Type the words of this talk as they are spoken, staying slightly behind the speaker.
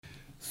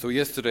So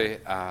yesterday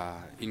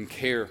in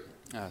Care,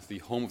 the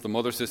home of the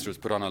Mother Sisters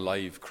put on a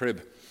live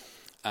crib,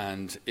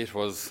 and it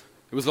was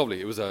lovely.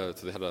 It was so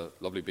they had a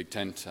lovely big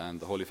tent and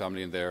the Holy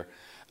Family in there,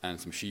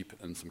 and some sheep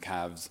and some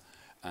calves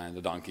and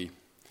a donkey,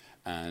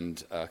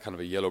 and kind of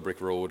a yellow brick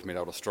road made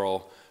out of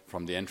straw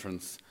from the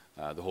entrance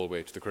the whole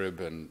way to the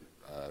crib, and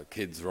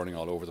kids running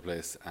all over the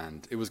place,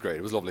 and it was great.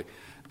 It was lovely,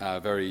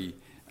 very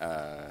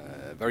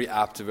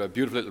apt, a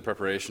beautiful little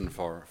preparation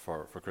for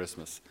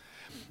Christmas.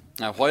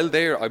 While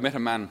there, I met a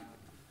man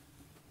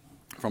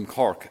from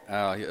Cork,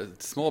 a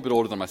small bit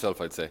older than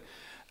myself, I'd say,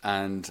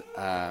 and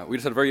we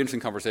just had a very interesting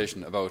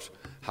conversation about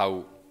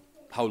how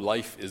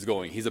life is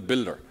going. He's a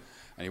builder,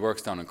 and he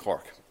works down in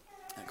Cork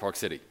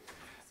City,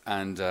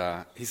 and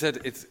he said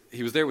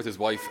he was there with his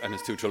wife and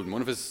his two children.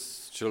 One of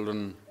his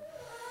children,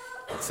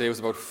 I'd say, was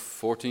about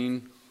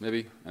 14,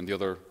 maybe, and the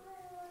other,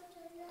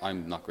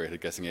 I'm not great at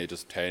guessing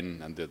ages,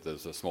 10, and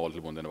there's a small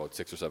little one then about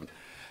 6 or 7.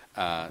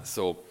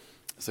 So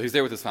he's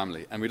there with his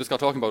family, and we just got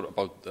talking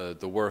about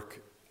the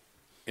work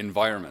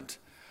environment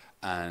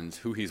and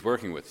who he's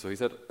working with. So he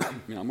said,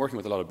 I'm working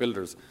with a lot of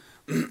builders,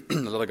 a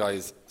lot of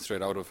guys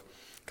straight out of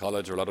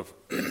college, or a lot of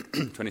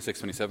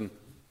 26,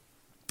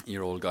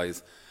 27-year-old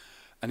guys.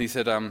 And he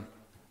said,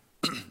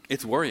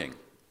 it's worrying.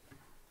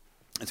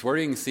 It's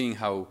worrying seeing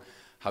how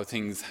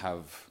things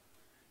have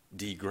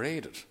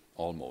degraded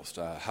almost,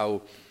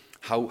 how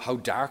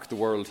dark the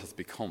world has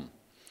become.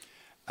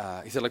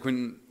 He said, like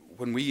when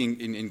we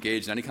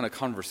engage in any kind of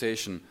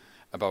conversation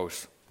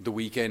about the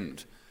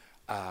weekend,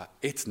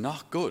 it's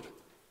not good.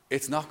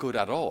 It's not good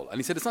at all. And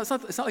he said, it's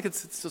not like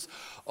it's just,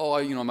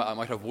 I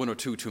might have one or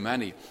two too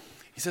many.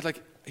 He said,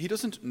 like, he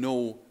doesn't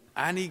know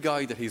any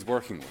guy that he's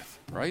working with,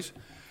 right,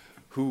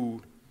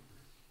 who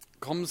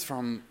comes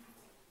from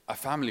a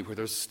family where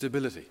there's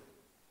stability,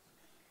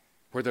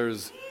 where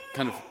there's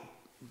kind of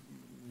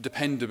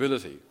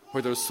dependability,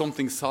 where there's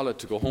something solid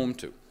to go home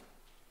to.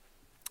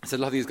 I said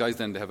a lot of these guys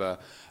then, they have a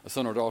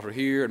son or daughter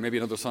here, and maybe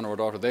another son or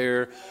daughter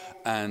there,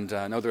 and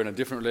now they're in a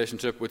different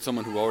relationship with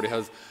someone who already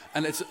has.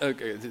 And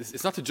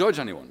it's not to judge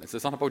anyone.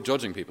 It's not about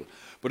judging people,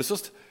 but it's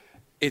just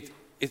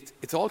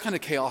it's all kind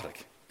of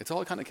chaotic. It's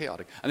all kind of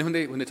chaotic. And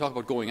then when they talk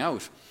about going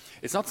out,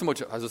 it's not so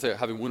much, as I say,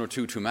 having one or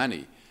two too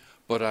many,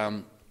 but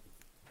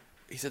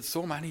he said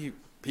so many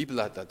people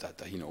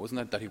that he knows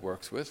and that he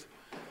works with.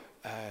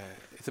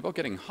 It's about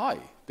getting high.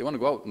 They want to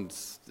go out, and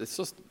it's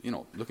just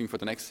looking for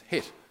the next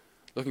hit.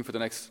 Looking for the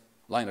next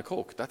line of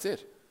coke. That's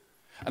it.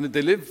 And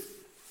they live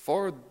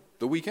for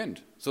the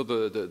weekend. So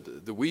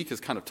the week is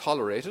kind of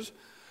tolerated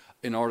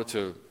in order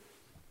to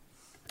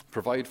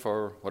provide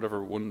for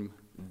whatever one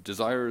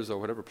desires or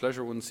whatever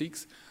pleasure one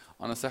seeks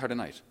on a Saturday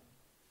night.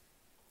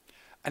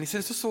 And he said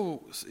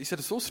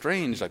it's so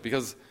strange, like,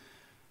 because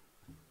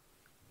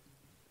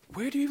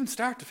where do you even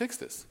start to fix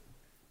this?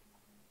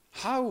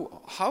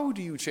 How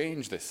do you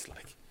change this?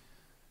 Like,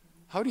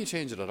 how do you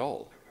change it at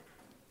all?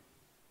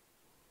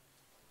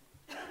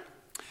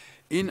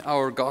 In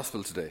our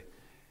gospel today,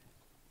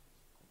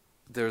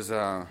 there's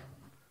a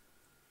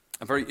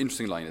very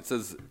interesting line. It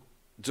says,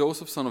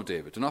 Joseph, son of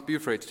David, do not be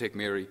afraid to take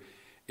Mary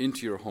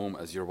into your home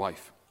as your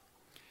wife,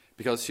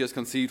 because she has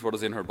conceived what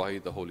is in her by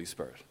the Holy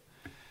Spirit.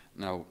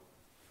 Now,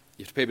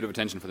 you have to pay a bit of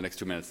attention for the next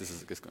 2 minutes.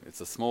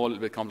 It's a small,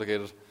 little bit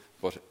complicated,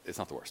 but it's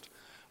not the worst.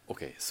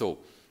 Okay, so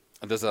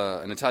there's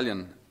an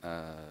Italian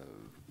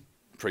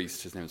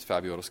priest, his name is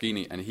Fabio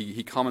Roschini, and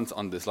he comments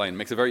on this line,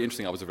 makes a very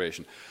interesting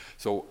observation.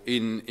 So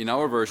in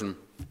our version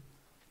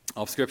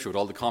of Scripture, with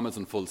all the commas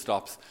and full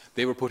stops,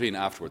 they were put in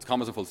afterwards.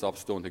 Commas and full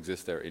stops don't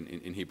exist there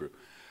in Hebrew.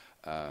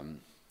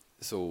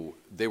 So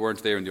they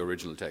weren't there in the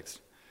original text.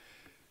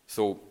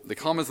 So the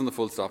commas and the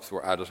full stops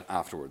were added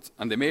afterwards.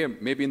 And they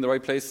may be in the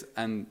right place,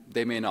 and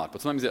they may not. But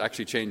sometimes it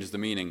actually changes the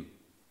meaning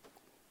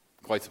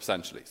quite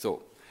substantially.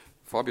 So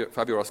Fabio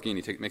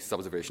Roschini makes this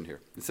observation here.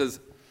 It says,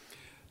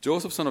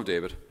 Joseph, son of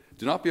David,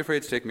 do not be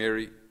afraid to take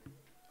Mary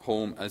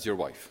home as your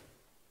wife,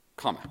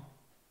 comma,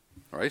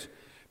 all right?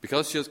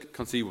 Because she has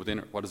conceived within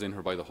her what is in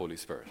her by the Holy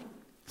Spirit.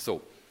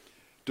 So,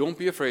 don't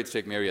be afraid to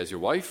take Mary as your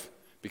wife,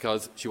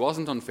 because she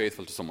wasn't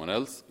unfaithful to someone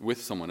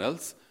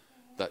else,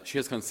 that she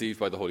has conceived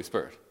by the Holy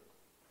Spirit.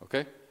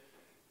 Okay?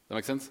 That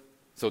makes sense?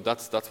 So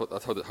that's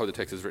how the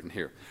text is written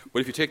here.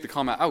 But if you take the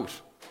comma out,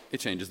 it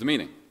changes the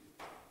meaning.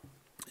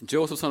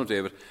 Joseph, son of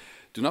David,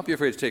 do not be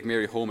afraid to take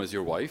Mary home as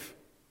your wife,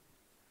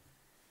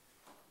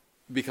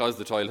 because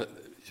the child,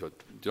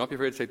 do not be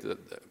afraid to take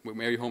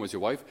Mary home as your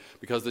wife,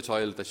 because the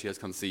child that she has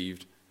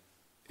conceived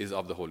is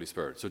of the Holy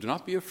Spirit. So do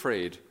not be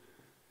afraid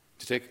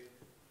to take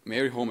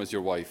Mary home as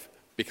your wife,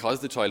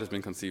 because the child has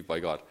been conceived by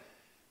God.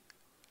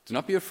 Do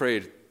not be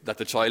afraid that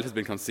the child has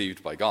been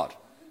conceived by God.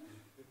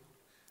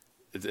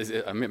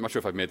 I'm not sure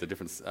if I've made the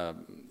difference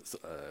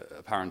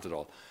apparent at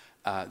all.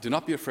 Do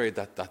not be afraid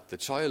that the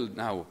child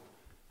now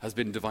has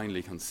been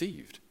divinely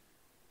conceived.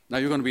 Now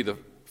you're going to be the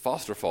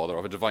foster father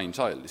of a divine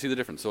child. You see the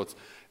difference? So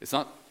it's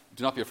not,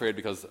 do not be afraid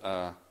because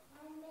the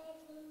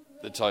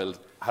child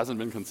hasn't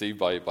been conceived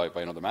by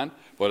another man,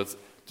 but it's,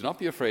 do not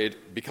be afraid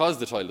because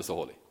the child is so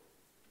holy.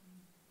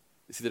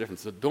 You see the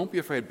difference? So don't be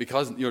afraid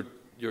because you're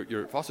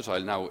your foster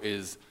child now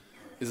is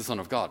a son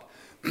of God.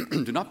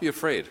 Do not be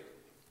afraid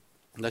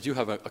that you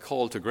have a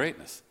call to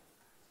greatness.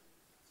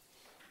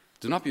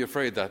 Do not be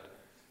afraid that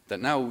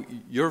now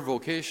your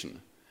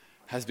vocation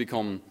has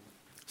become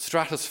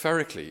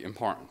stratospherically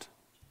important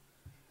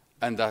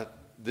and that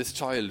this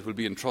child will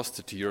be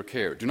entrusted to your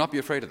care. Do not be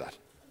afraid of that.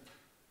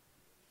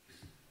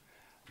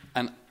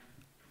 And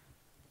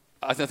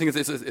I think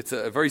it's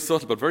a very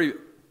subtle but very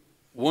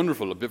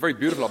wonderful, a very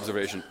beautiful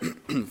observation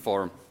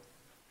for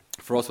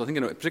us. I think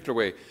in a particular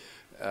way,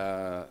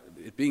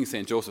 it being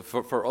St. Joseph,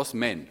 for us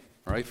men,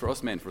 all right, for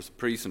us men, for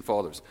priests and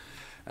fathers,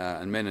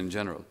 and men in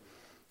general,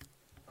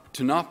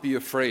 to not be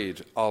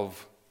afraid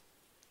of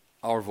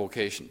our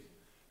vocation,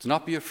 to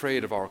not be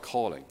afraid of our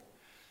calling,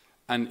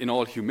 and in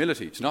all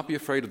humility, to not be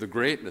afraid of the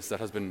greatness that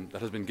has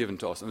been given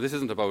to us. And this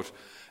isn't about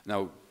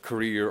now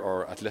career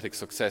or athletic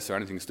success or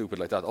anything stupid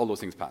like that. All those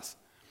things pass.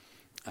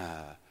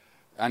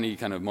 Any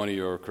kind of money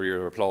or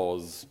career or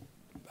applause,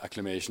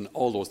 acclamation,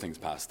 all those things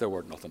pass. They're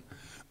worth nothing.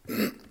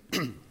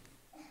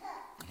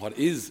 What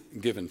is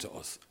given to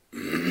us,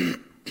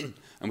 and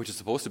which is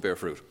supposed to bear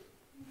fruit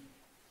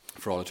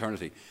for all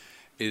eternity,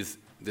 is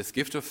this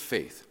gift of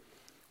faith,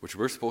 which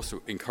we're supposed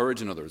to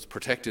encourage in others,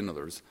 protect in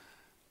others,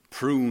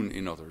 prune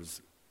in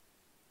others,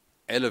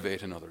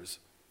 elevate in others.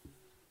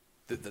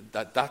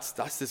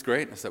 That's this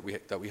greatness that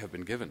we have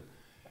been given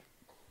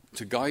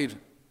to guide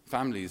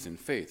families in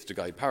faith, to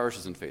guide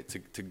parishes in faith,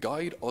 to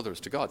guide others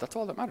to God. That's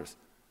all that matters.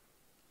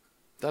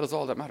 That is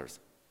all that matters.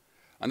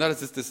 And that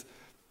is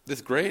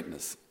this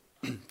greatness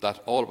that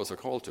all of us are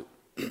called to.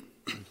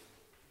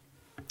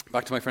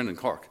 Back to my friend in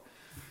Cork.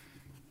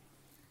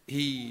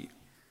 He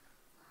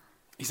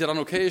said on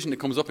occasion it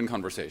comes up in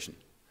conversation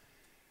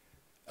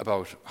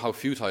about how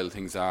futile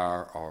things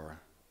are, or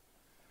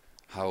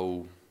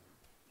how,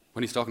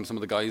 when he's talking to some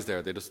of the guys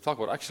there, they just talk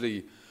about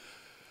actually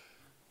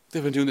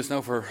they've been doing this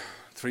now for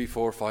 3,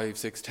 4, 5,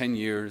 6, 10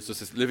 years,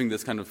 just living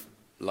this kind of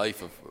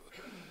life of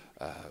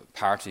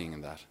partying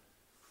and that.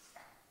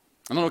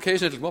 And on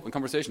occasion it'll come up in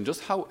conversation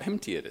just how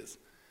empty it is.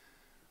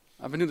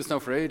 I've been doing this now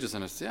for ages,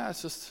 and it's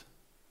just,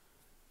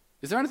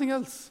 is there anything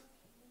else?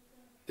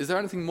 Is there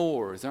anything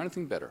more? Is there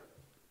anything better?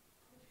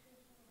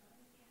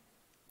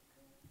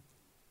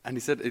 And he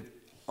said,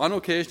 on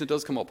occasion it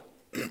does come up.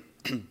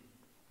 Do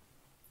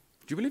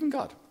you believe in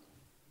God?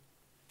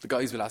 The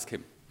guys will ask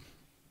him.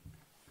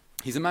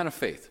 He's a man of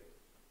faith.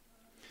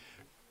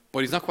 But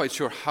he's not quite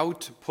sure how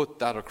to put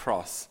that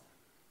across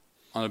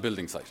on a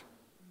building site.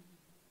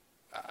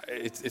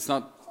 It's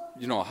not,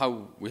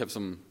 how we have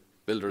some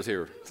builders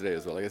here today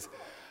as well, I guess.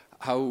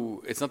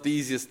 How it's not the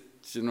easiest,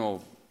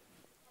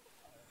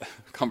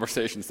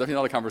 conversation. It's definitely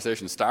not a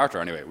conversation starter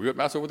anyway. We were at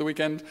Mass over the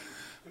weekend.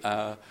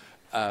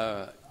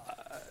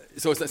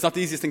 So it's not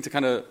the easiest thing to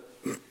kind of,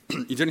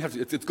 you generally have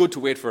to, it's good to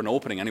wait for an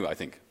opening anyway, I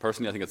think.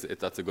 Personally, I think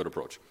that's a good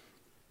approach.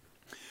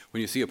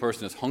 When you see a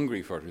person is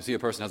hungry for it, when you see a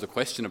person has a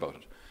question about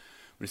it,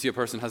 when you see a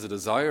person has a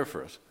desire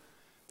for it,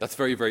 that's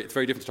very, very, it's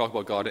very different to talk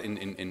about God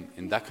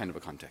in that kind of a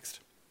context.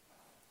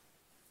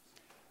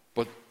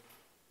 But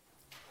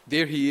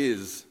there he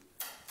is,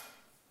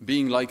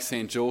 being like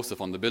St. Joseph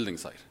on the building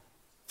site,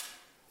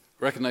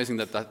 recognizing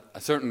that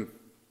a certain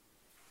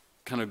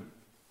kind of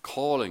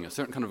calling, a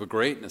certain kind of a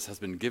greatness has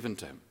been given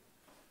to him.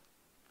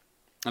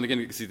 And again,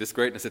 you can see this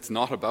greatness, it's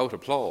not about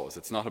applause,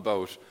 it's not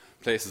about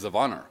places of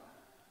honor.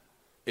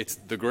 It's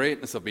the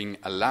greatness of being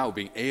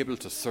able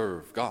to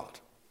serve God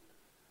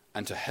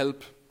and to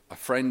help a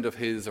friend of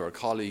his or a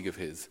colleague of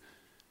his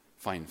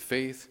find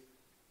faith,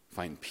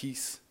 find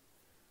peace,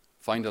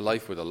 find a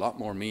life with a lot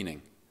more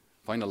meaning,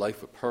 find a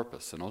life with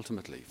purpose, and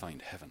ultimately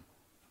find heaven.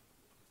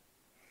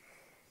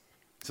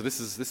 So this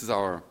is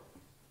our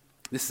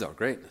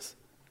greatness.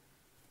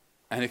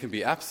 And it can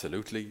be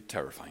absolutely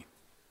terrifying.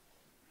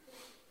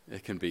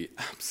 It can be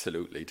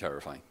absolutely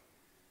terrifying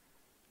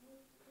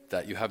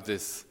that you have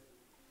this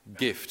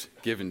gift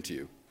given to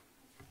you.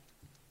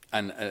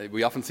 And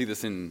we often see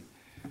this in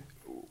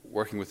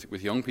working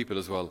with young people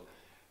as well.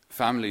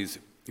 Families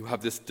who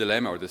have this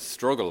dilemma or this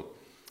struggle.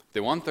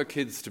 They want their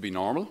kids to be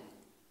normal,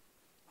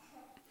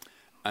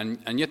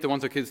 and yet they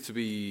want their kids to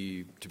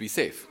be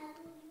safe.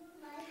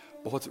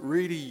 But what's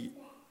really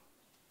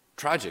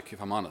tragic,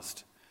 if I'm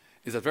honest,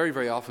 is that very,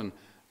 very often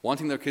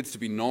wanting their kids to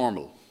be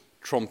normal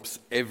trumps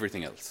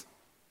everything else.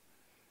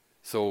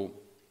 So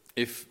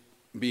if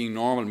being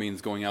normal means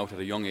going out at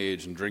a young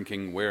age and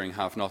drinking, wearing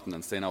half nothing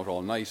and staying out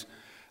all night,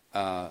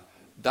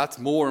 that's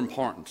more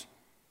important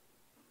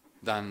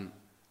than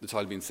the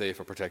child being safe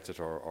or protected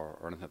or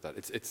anything like that.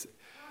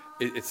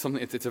 It's an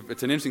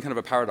interesting kind of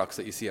a paradox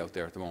that you see out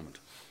there at the moment.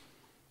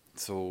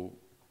 So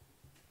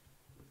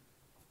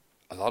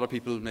a lot of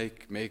people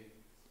make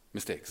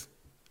mistakes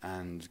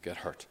and get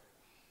hurt,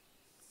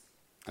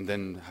 and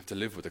then have to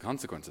live with the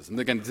consequences. And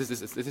again, this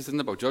isn't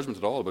about judgment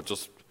at all, but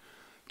just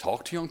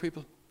talk to young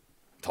people,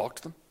 talk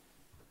to them,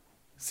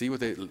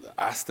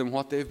 ask them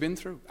what they've been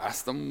through,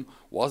 ask them,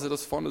 was it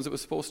as fun as it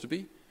was supposed to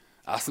be?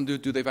 Ask them, do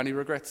they have any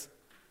regrets?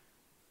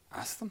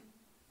 Ask them,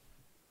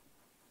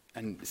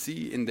 and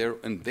see in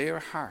their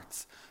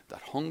hearts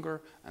that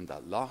hunger and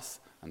that loss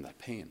and that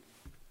pain.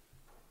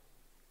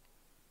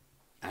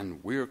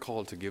 And we're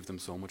called to give them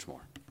so much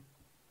more.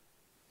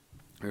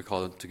 We're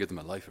called to give them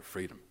a life of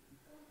freedom,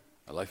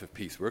 a life of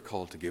peace. We're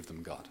called to give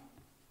them God.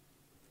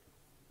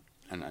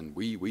 And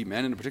we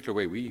men in a particular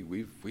way,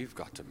 we've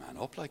got to man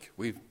up. Like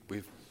we've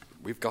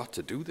got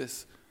to do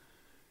this,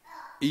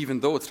 even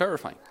though it's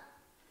terrifying.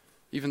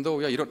 Even though,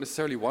 you don't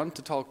necessarily want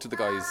to talk to the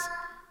guys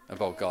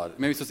about God.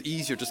 Maybe it's just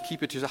easier, just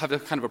keep it to yourself, have a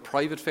kind of a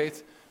private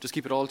faith, just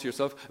keep it all to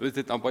yourself.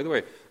 Now, by the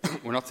way,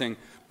 we're not saying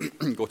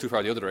go too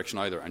far the other direction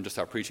either and just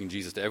start preaching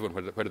Jesus to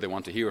everyone, whether they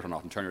want to hear it or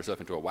not, and turn yourself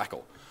into a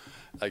wacko.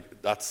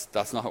 Like, that's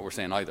not what we're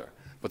saying either.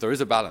 But there is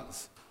a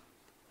balance.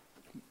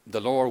 The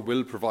Lord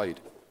will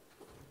provide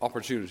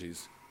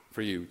opportunities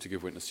for you to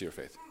give witness to your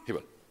faith. He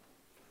will.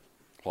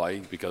 Why?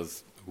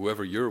 Because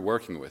whoever you're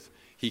working with,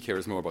 He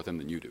cares more about them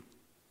than you do.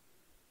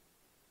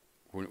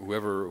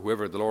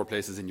 Whoever the Lord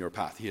places in your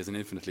path, He has an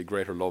infinitely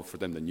greater love for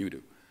them than you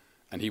do.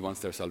 And He wants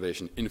their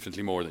salvation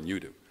infinitely more than you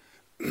do.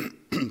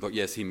 But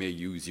yes, He may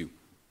use you.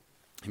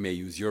 He may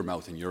use your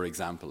mouth and your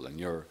example and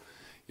your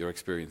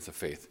experience of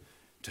faith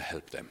to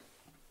help them.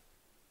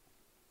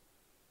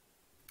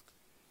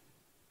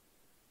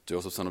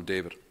 Joseph, son of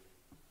David,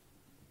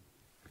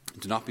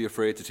 do not be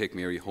afraid to take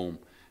Mary home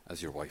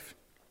as your wife,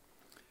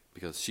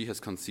 because she has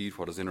conceived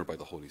what is in her by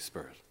the Holy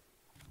Spirit.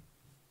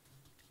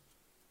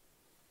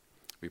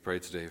 We pray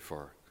today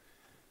for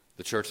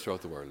the church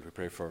throughout the world. We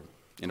pray for,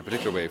 in a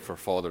particular way, for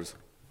fathers,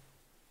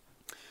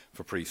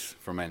 for priests,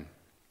 for men.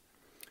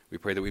 We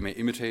pray that we may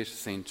imitate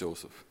Saint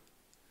Joseph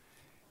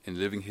in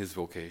living his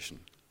vocation,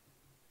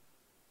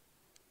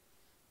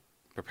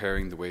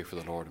 preparing the way for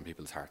the Lord in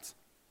people's hearts.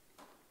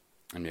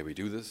 And may we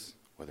do this,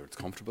 whether it's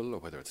comfortable or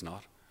whether it's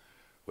not,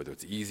 whether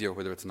it's easy or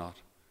whether it's not,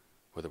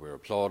 whether we're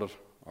applauded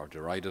or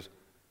derided.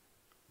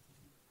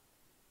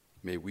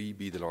 May we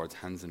be the Lord's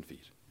hands and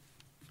feet.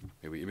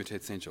 May we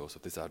imitate St.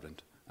 Joseph this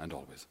Advent and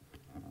always.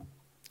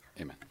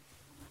 Amen.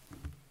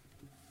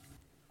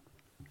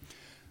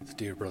 So,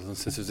 dear brothers and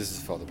sisters, this is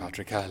Father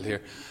Patrick Cahill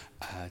here.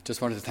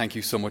 Just wanted to thank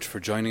you so much for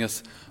joining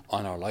us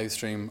on our live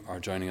stream or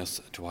joining us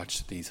to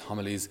watch these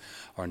homilies,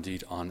 or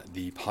indeed on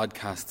the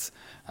podcasts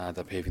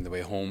that Paving the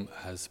Way Home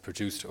has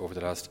produced over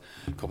the last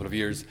couple of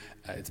years.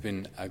 It's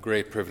been a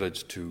great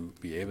privilege to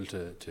be able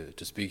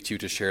to speak to you,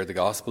 to share the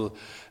gospel,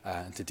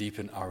 and to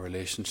deepen our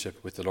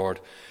relationship with the Lord.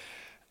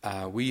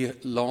 We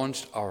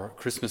launched our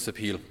Christmas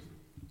appeal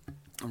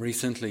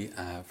recently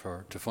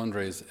to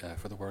fundraise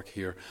for the work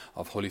here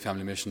of Holy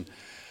Family Mission.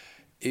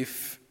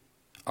 If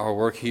our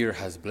work here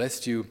has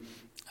blessed you,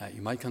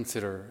 you might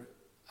consider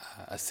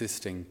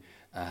assisting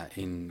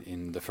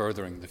in the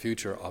furthering the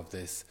future of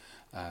this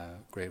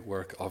great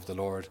work of the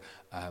Lord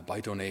by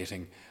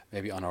donating,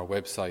 maybe on our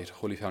website,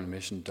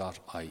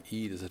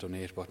 holyfamilymission.ie. There's a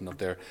donate button up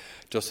there,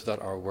 just so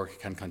that our work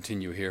can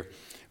continue here.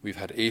 We've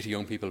had 80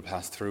 young people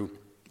pass through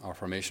our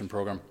formation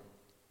program.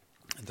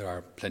 There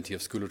are plenty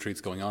of school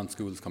retreats going on.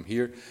 Schools come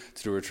here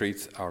to do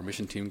retreats. Our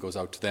mission team goes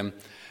out to them,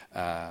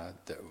 as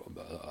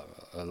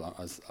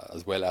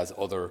well as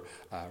other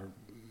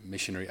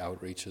missionary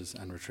outreaches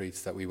and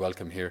retreats that we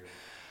welcome here.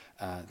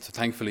 So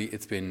thankfully,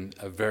 it's been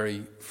a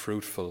very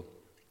fruitful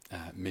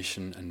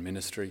mission and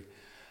ministry,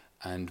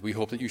 and we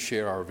hope that you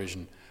share our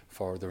vision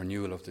for the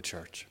renewal of the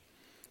church.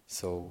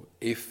 So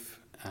if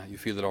you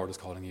feel the Lord is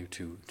calling you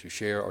to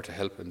share or to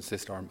help and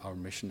assist our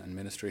mission and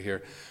ministry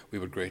here, we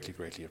would greatly,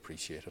 greatly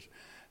appreciate it.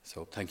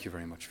 So thank you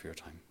very much for your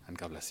time, and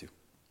God bless you.